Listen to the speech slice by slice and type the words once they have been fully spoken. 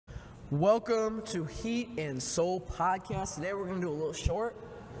Welcome to Heat and Soul Podcast. Today we're going to do a little short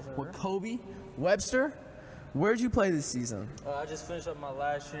with Kobe Webster. Where'd you play this season? I just finished up my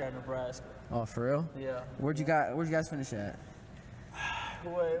last year at Nebraska. Oh, for real? Yeah. Where'd you guys finish at?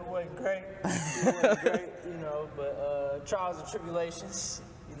 It wasn't great. It wasn't great, but trials and tribulations,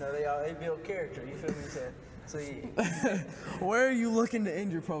 they build character, you feel me? So yeah. Where are you looking to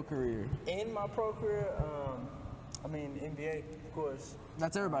end your pro career? In my pro career, NBA, of course.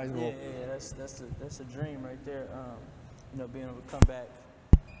 That's everybody's goal. Yeah, that's a dream right there. Being able to come back,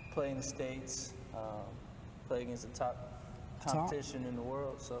 play in the States, play against the top competition in the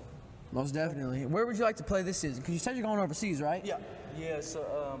world. So most definitely. Where would you like to play this season? Because you said you're going overseas, right? Yeah.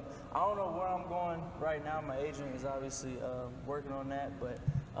 So I don't know where I'm going right now. My agent is obviously working on that, but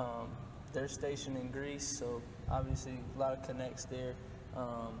they're stationed in Greece, so obviously a lot of connects there.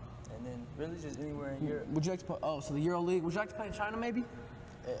 And then really just anywhere in Europe. Would you like to play? Oh, so the Euro League. Would you like to play in China, maybe?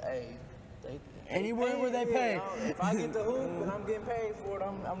 Hey, anywhere where they pay. If I get the hoop and I'm getting paid for it,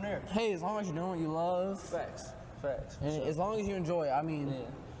 I'm there. Hey, as long as you're doing what you love. Facts. And sure. as long as you enjoy it. I mean,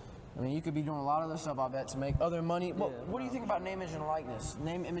 you could be doing a lot of other stuff, I bet, to make other money. What do you think about name, image, and likeness?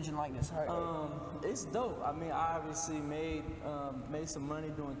 Name, image, and likeness. It's dope. I mean, I obviously made some money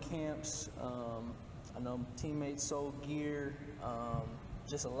doing camps. I know teammates sold gear.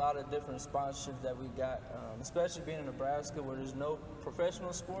 Just a lot of different sponsorships that we got, especially being in Nebraska where there's no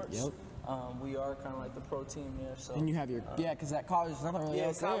professional sports. Yep. We are kind of like the pro team there. So. And you have your because that college is nothing really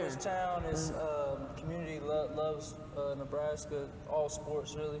else there. College town is community loves Nebraska, all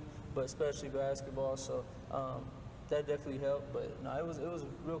sports really, but especially basketball. So that definitely helped. But no, it was a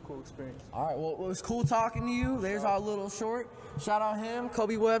real cool experience. All right, well, it was cool talking to you. There's our little short. Shout out him,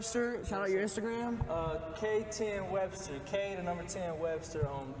 Kobe Webster. Shout out your Instagram. K10 Webster, K10 Webster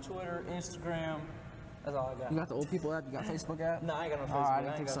on Twitter, Instagram. That's all I got. You got the old people app? You got Facebook app? No, I ain't got no Facebook. All right, I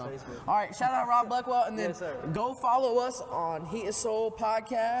didn't think so. All right, shout out Rob Blackwell, and then go follow us on Heat and Soul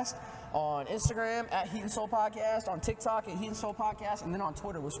Podcast, on Instagram at Heat and Soul Podcast, on TikTok at Heat and Soul Podcast, and then on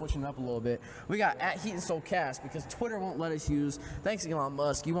Twitter we're switching it up a little bit. We got at Heat and Soul Cast because Twitter won't let us use. Thanks Elon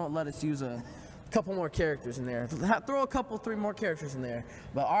Musk, you won't let us use a couple more characters in there. Throw three more characters in there.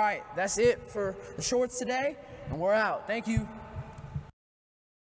 But all right, that's it for the shorts today, and we're out. Thank you.